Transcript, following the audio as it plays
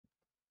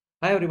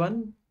Hi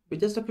everyone,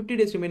 with just a 50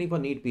 days remaining for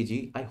NEET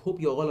PG, I hope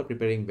you all are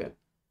preparing well.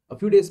 A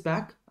few days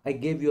back, I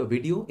gave you a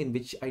video in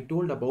which I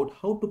told about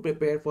how to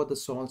prepare for the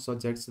short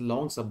subjects,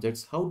 long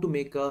subjects, how to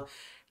make a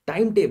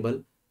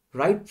timetable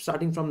right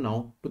starting from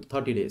now to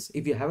 30 days.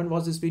 If you haven't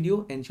watched this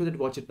video, ensure that you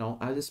watch it now.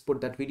 I'll just put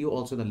that video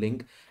also in the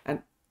link,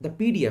 and the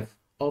PDF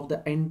of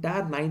the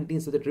entire 19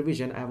 subject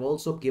revision I have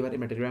also given in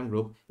my Telegram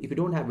group. If you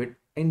don't have it,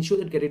 ensure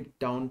that you get it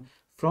down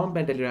from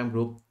my Telegram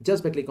group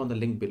just by clicking on the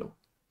link below.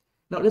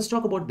 Now let's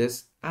talk about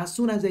this. As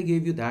soon as I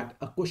gave you that,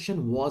 a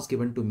question was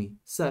given to me.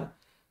 Sir,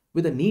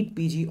 with the NEET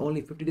PG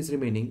only 50 days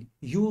remaining,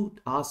 you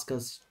ask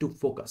us to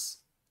focus.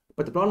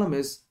 But the problem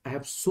is I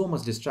have so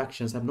much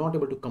distractions, I'm not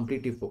able to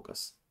completely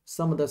focus.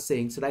 Some others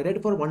saying, sir, I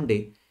read for one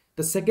day.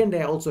 The second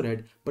day I also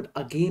read, but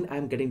again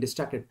I'm getting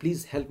distracted.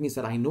 Please help me,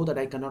 sir. I know that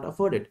I cannot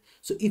afford it.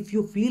 So if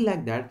you feel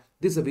like that,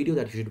 this is a video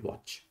that you should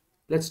watch.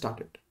 Let's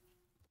start it.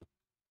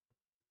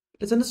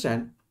 Let's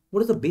understand what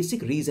is the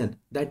basic reason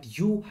that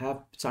you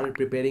have started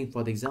preparing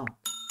for the exam.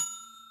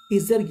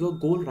 Is there your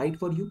goal right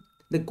for you?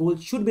 The goal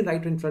should be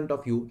right in front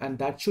of you, and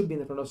that should be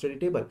in front of study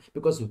table,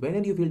 because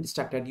whenever you feel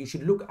distracted, you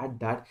should look at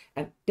that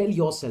and tell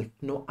yourself,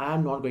 no, I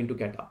am not going to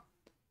get up.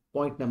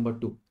 Point number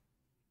two,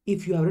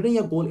 if you have written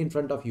your goal in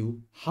front of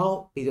you,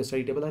 how is your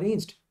study table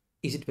arranged?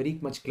 Is it very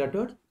much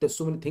cluttered? There's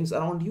so many things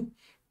around you.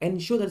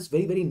 Ensure that it's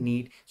very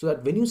neat, so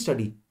that when you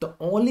study, the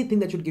only thing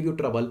that should give you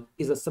trouble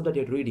is the subject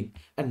you're reading,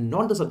 and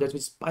not the subjects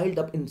which is piled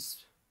up in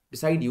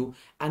beside you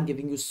and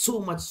giving you so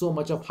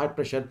much of high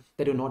pressure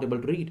that you're not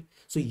able to read.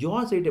 So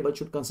your study table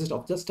should consist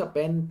of just a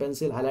pen,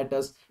 pencil,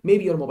 highlighters,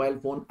 maybe your mobile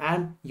phone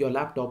and your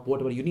laptop,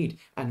 whatever you need,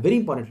 and very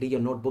importantly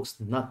your notebooks,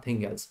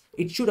 nothing else.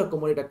 It should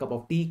accommodate a cup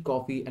of tea,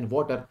 coffee and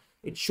water.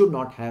 It should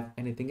not have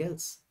anything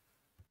else.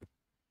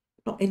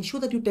 Now ensure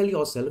that you tell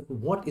yourself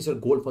what is your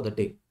goal for the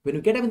day. When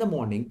you get up in the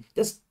morning,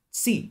 just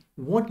see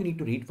what you need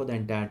to read for the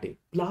entire day.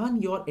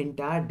 Plan your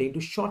entire day to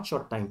short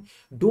time.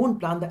 Don't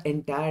plan the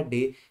entire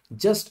day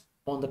just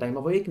on the time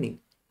of awakening.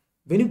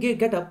 When you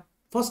get up,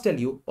 first tell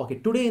you, okay,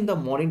 today in the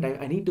morning time,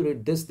 I need to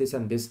read this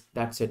and this.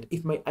 That's it.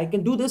 If I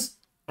can do this,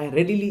 I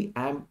readily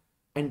am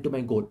into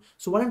my goal.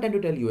 So what I'm trying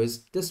to tell you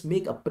is just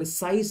make a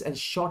precise and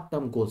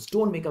short-term goals.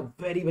 Don't make a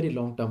very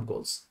long-term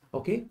goals.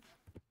 Okay.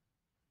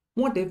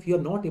 What if you're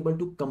not able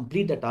to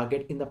complete the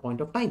target in the point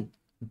of time?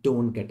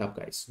 Don't get up,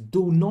 guys.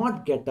 Do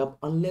not get up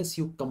unless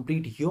you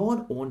complete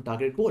your own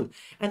target goal.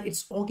 And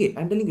it's okay.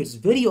 I'm telling you, it's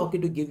very okay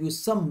to give you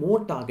some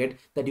more target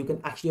that you can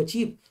actually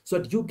achieve, so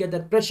that you get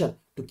that pressure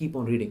to keep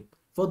on reading.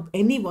 For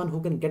anyone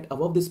who can get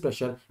above this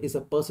pressure is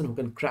a person who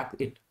can crack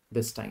it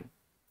this time.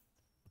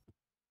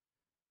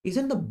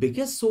 Isn't the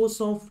biggest source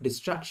of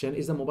distraction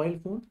is the mobile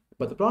phone?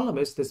 But the problem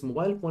is this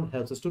mobile phone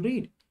helps us to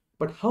read.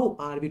 But how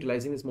are we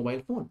utilizing this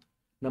mobile phone?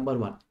 Number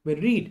one,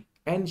 when read,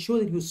 ensure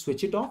that you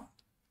switch it off,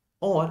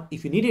 or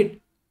if you need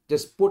it,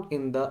 just put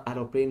in the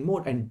aeroplane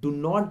mode and do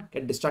not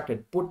get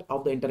distracted. Put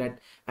off the internet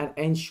and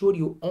ensure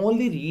you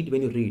only read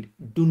when you read.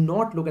 Do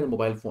not look at the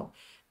mobile phone.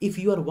 If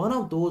you are one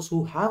of those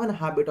who have a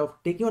habit of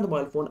taking out the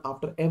mobile phone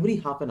after every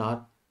half an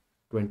hour,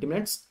 20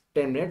 minutes,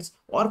 10 minutes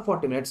or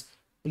 40 minutes,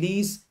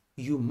 please,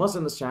 you must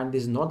understand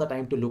this is not the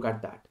time to look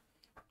at that.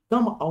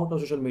 Come out of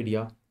social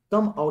media,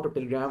 come out of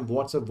Telegram,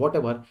 WhatsApp,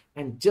 whatever,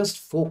 and just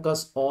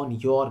focus on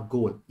your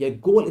goal. Your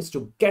goal is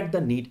to get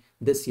the NEET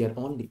this year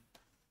only.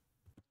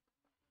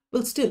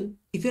 Well, still,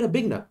 if you're a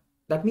beginner,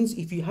 that means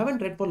if you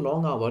haven't read for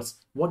long hours,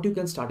 what you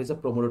can start is a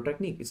Pomodoro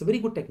technique. It's a very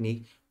good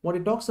technique. What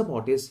it talks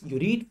about is you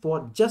read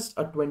for just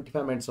a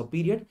 25 minutes of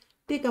period,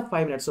 take a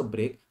 5 minutes of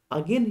break,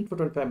 again read for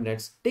 25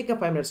 minutes, take a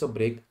 5 minutes of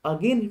break,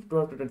 again read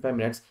for 25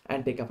 minutes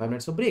and take a 5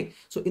 minutes of break.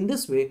 So in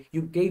this way,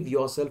 you gave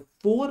yourself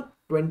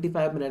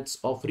 25 minutes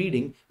of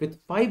reading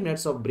with 5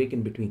 minutes of break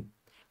in between.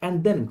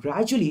 And then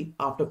gradually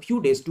after a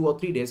few days, 2 or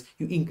 3 days,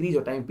 you increase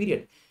your time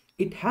period.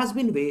 It has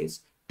been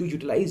ways to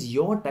utilize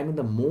your time in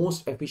the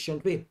most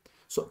efficient way.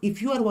 So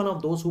if you are one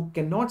of those who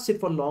cannot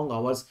sit for long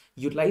hours,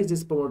 utilize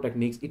this Pomodoro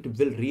techniques. It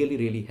will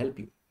really help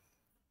you.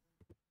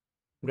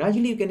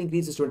 Gradually, you can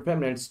increase this 25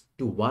 minutes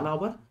to 1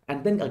 hour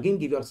and then again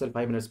give yourself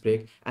 5 minutes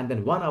break, and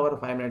then 1 hour,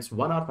 5 minutes,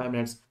 1 hour, 5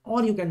 minutes,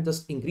 or you can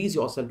just increase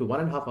yourself to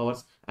 1.5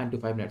 hours and to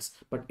 5 minutes.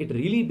 But it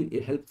really be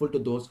helpful to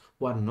those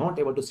who are not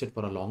able to sit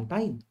for a long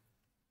time.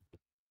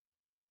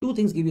 Two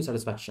things give you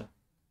satisfaction.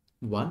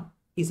 One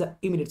is an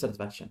immediate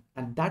satisfaction,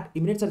 and that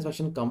immediate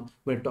satisfaction comes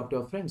when you talk to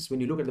your friends. When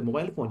you look at the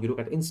mobile phone, you look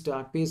at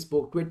Insta,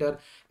 Facebook, Twitter,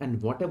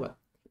 and whatever.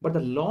 But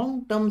the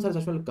long-term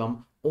satisfaction will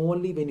come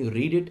only when you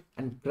read it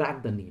and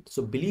crack the NEET.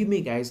 So believe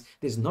me, guys,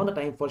 this is not a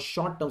time for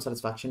short-term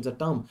satisfaction. It's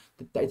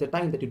a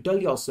time that you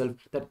tell yourself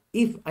that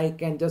if I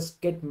can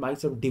just get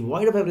myself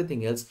devoid of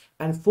everything else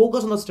and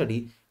focus on the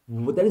study,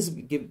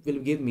 that will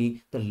give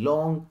me the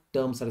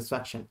long-term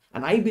satisfaction.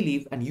 And I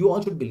believe, and you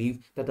all should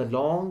believe, that the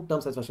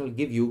long-term satisfaction will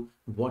give you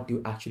what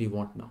you actually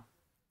want now.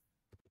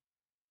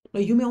 Now,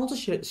 you may also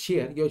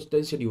share your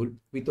study schedule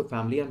with your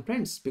family and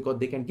friends, because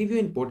they can give you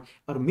input,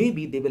 or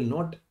maybe they will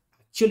not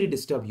actually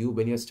disturb you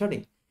when you're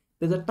studying.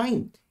 There's a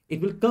time It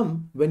will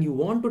come when you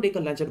want to take a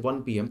lunch at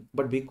 1 p.m.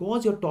 but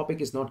because your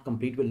topic is not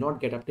complete, will not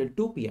get up till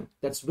 2 p.m.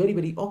 That's very,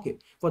 very okay.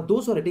 For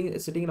those who are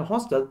sitting in a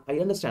hostel, I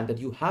understand that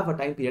you have a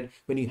time period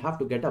when you have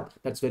to get up.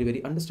 That's very,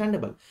 very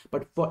understandable.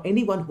 But for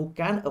anyone who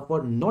can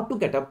afford not to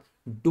get up,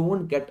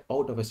 don't get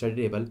out of a study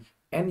table.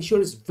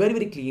 Ensure it's very,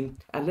 very clean.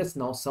 And let's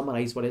now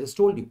summarize what I just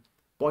told you.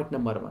 Point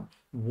number 1.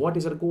 What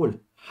is our goal?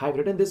 I've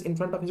written this in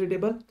front of your study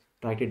table.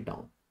 Write it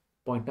down.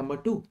 Point number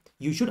 2.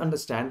 You should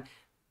understand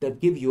that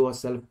give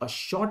yourself a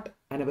short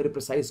and a very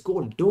precise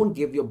goal. Don't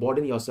give your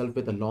burden yourself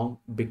with a long,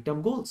 big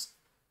term goals.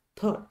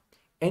 Third,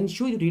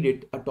 ensure you read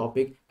it a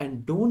topic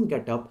and don't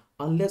get up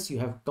unless you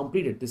have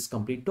completed this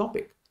complete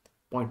topic.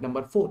 Point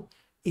number 4,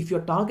 if your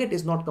target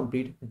is not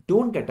complete,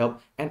 don't get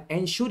up and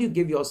ensure you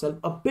give yourself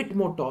a bit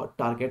more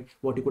target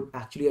what you could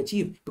actually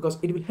achieve, because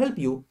it will help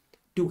you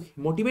to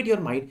motivate your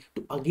mind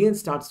to again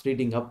start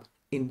reading up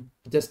in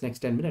just next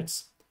 10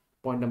 minutes.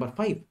 Point number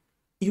 5,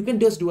 you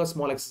can just do a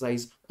small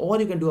exercise, or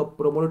you can do a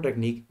Pomodoro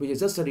technique, which is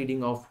just a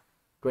reading of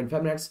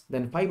 25 minutes,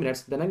 then 5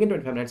 minutes, then again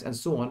 25 minutes, and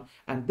so on.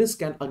 And this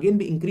can again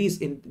be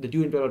increased in the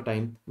due interval of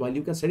time, while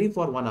you can study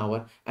for 1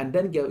 hour and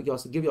then give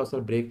yourself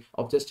a break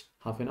of just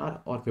half an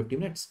hour or 50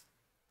 minutes.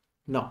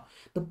 Now,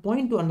 the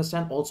point to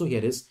understand also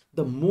here is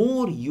the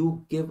more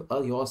you give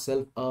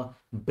yourself a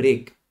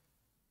break,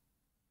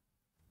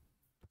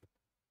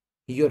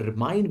 your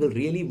mind will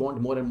really want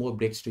more and more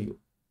breaks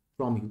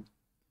from you.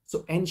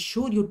 So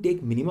ensure you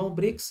take minimum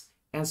breaks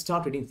and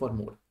start reading for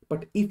more.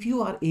 But if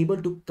you are able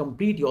to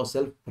complete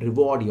yourself,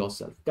 reward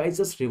yourself. Guys,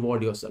 just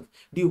reward yourself.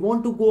 Do you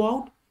want to go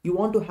out? You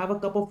want to have a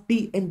cup of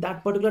tea in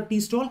that particular tea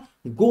stall?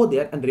 Go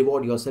there and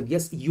reward yourself.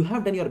 Yes, you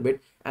have done your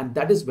bit, and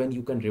that is when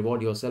you can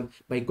reward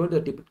yourself by going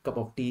to the cup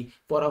of tea,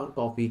 for our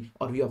coffee,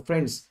 or with your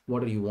friends,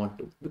 whatever you want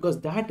to.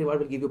 Because that reward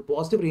will give you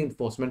positive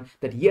reinforcement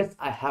that yes,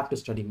 I have to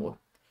study more.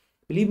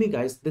 Believe me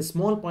guys, the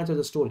small points I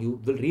just told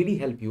you will really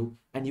help you,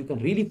 and you can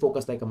really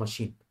focus like a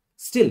machine.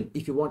 Still,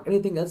 if you want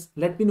anything else,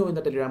 let me know in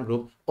the Telegram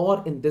group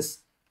or in this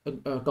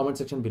comment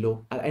section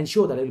below. I'll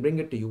ensure that I'll bring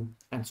it to you,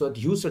 and so that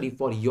you study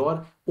for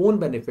your own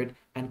benefit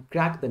and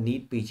crack the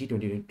NEET PG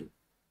 2022.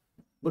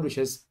 Good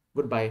wishes.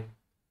 Goodbye.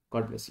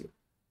 God bless you.